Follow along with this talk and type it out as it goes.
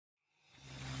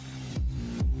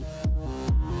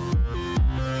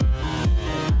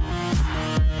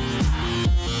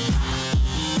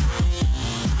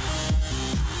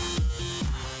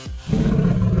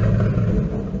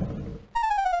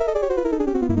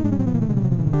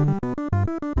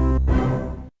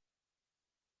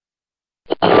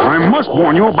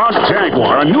warn you about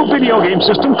Jaguar, a new video game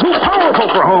system too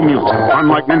powerful for home use.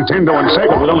 Unlike Nintendo and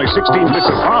Sega with only 16 bits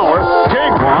of power,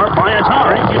 Jaguar by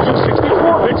Atari gives you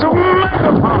 64 bits of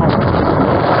mega power.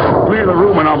 Clear the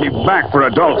room and I'll be back for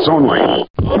adults only.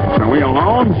 Are we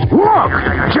alone? Look!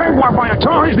 Jaguar by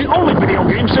Atari is the only video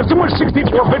game system with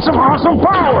 64 bits of awesome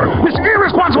power! This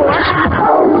irresponsible action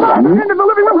into the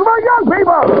living rooms of our young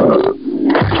people!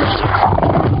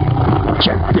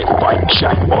 Get bit by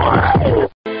Jaguar.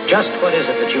 Just what is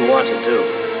it that you want to do?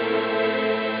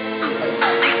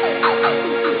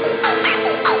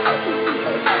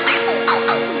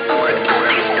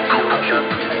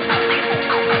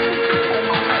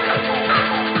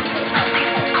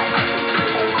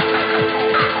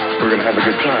 We're going to have a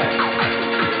good time.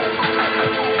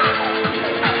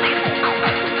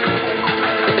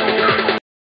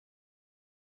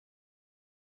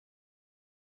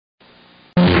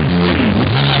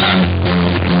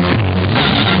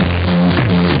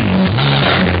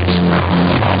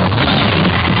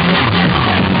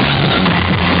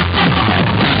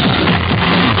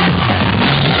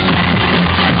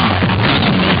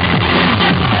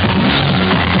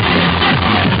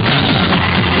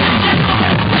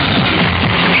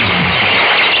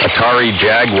 Atari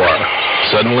Jaguar.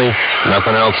 Suddenly,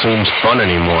 nothing else seems fun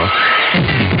anymore.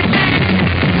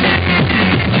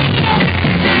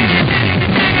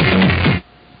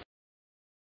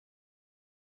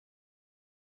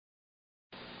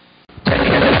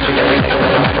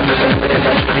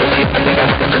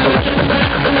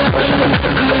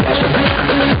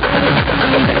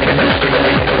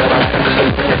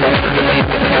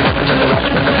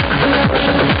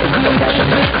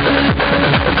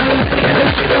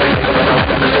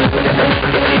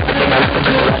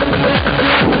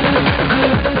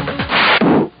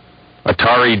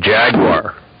 Atari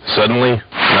Jaguar. Suddenly,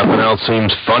 nothing else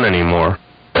seems fun anymore.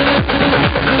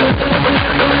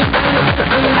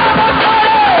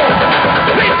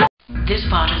 This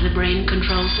part of the brain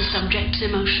controls the subject's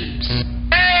emotions.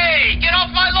 Hey, get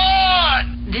off my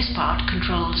lawn! This part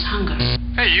controls hunger.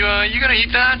 Hey, you gonna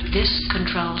eat that? This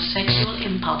controls sexual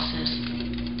impulses.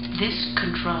 This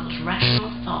controls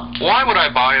rational thought. Why would I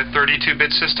buy a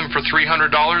 32-bit system for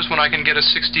 $300 when I can get a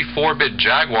 64-bit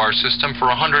Jaguar system for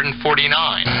 $149?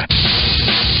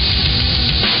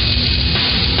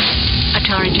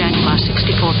 Atari Jaguar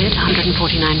 64-bit,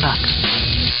 $149.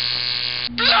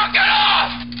 Knock it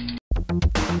off!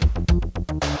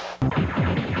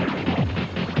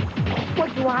 What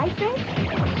do I think?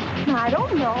 I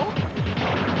don't know.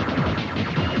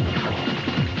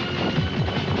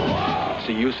 What's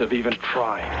the use of even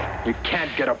trying? You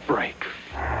can't get a break.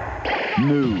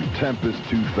 New Tempest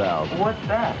 2000. What's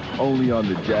that? Only on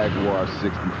the Jaguar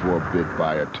 64-bit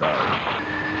by Atari.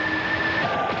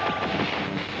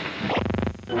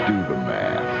 Do the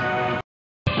math.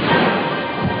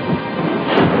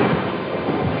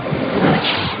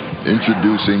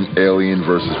 Introducing Alien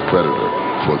vs. Predator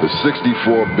for the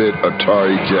 64-bit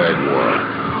Atari Jaguar.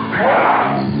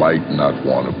 You might not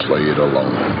want to play it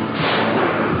alone.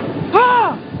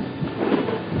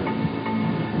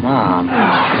 Mom.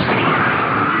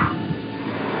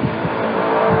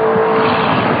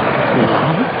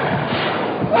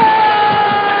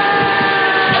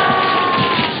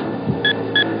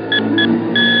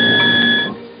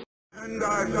 And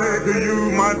I say to you,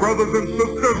 my brothers and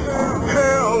sisters,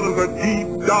 hell is a deep,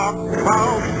 dark,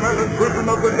 foul-smelling prison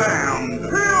of the damned.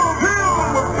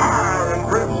 Filled with fire and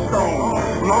brimstone,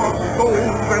 lost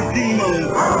souls and demons.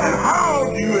 And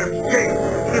how do you escape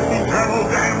this eternal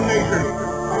damnation?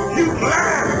 You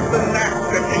blast the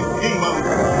nasty demons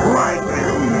right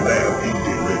through their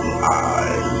beady little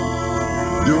eyes.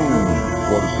 Doom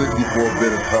for the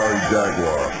 64-bit Atari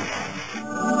Jaguar.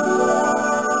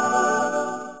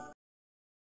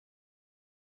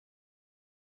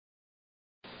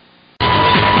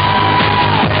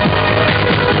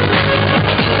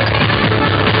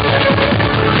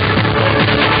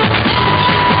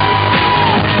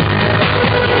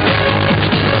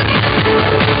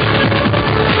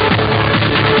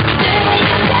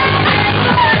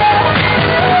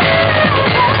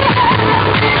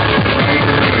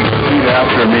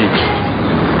 After me.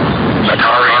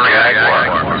 Atari Jaguar.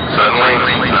 Suddenly,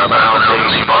 nothing else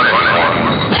seems fun anymore.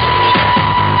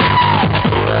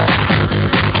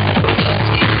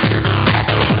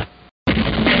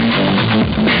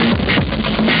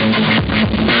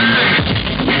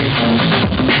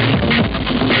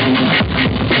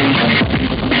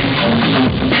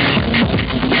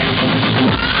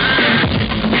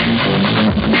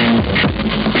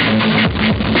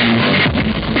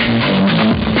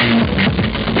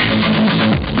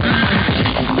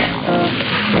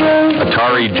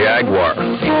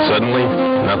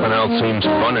 else seems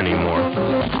fun anymore.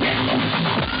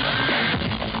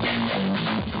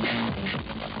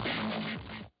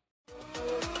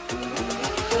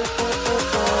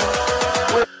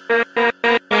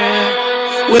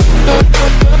 With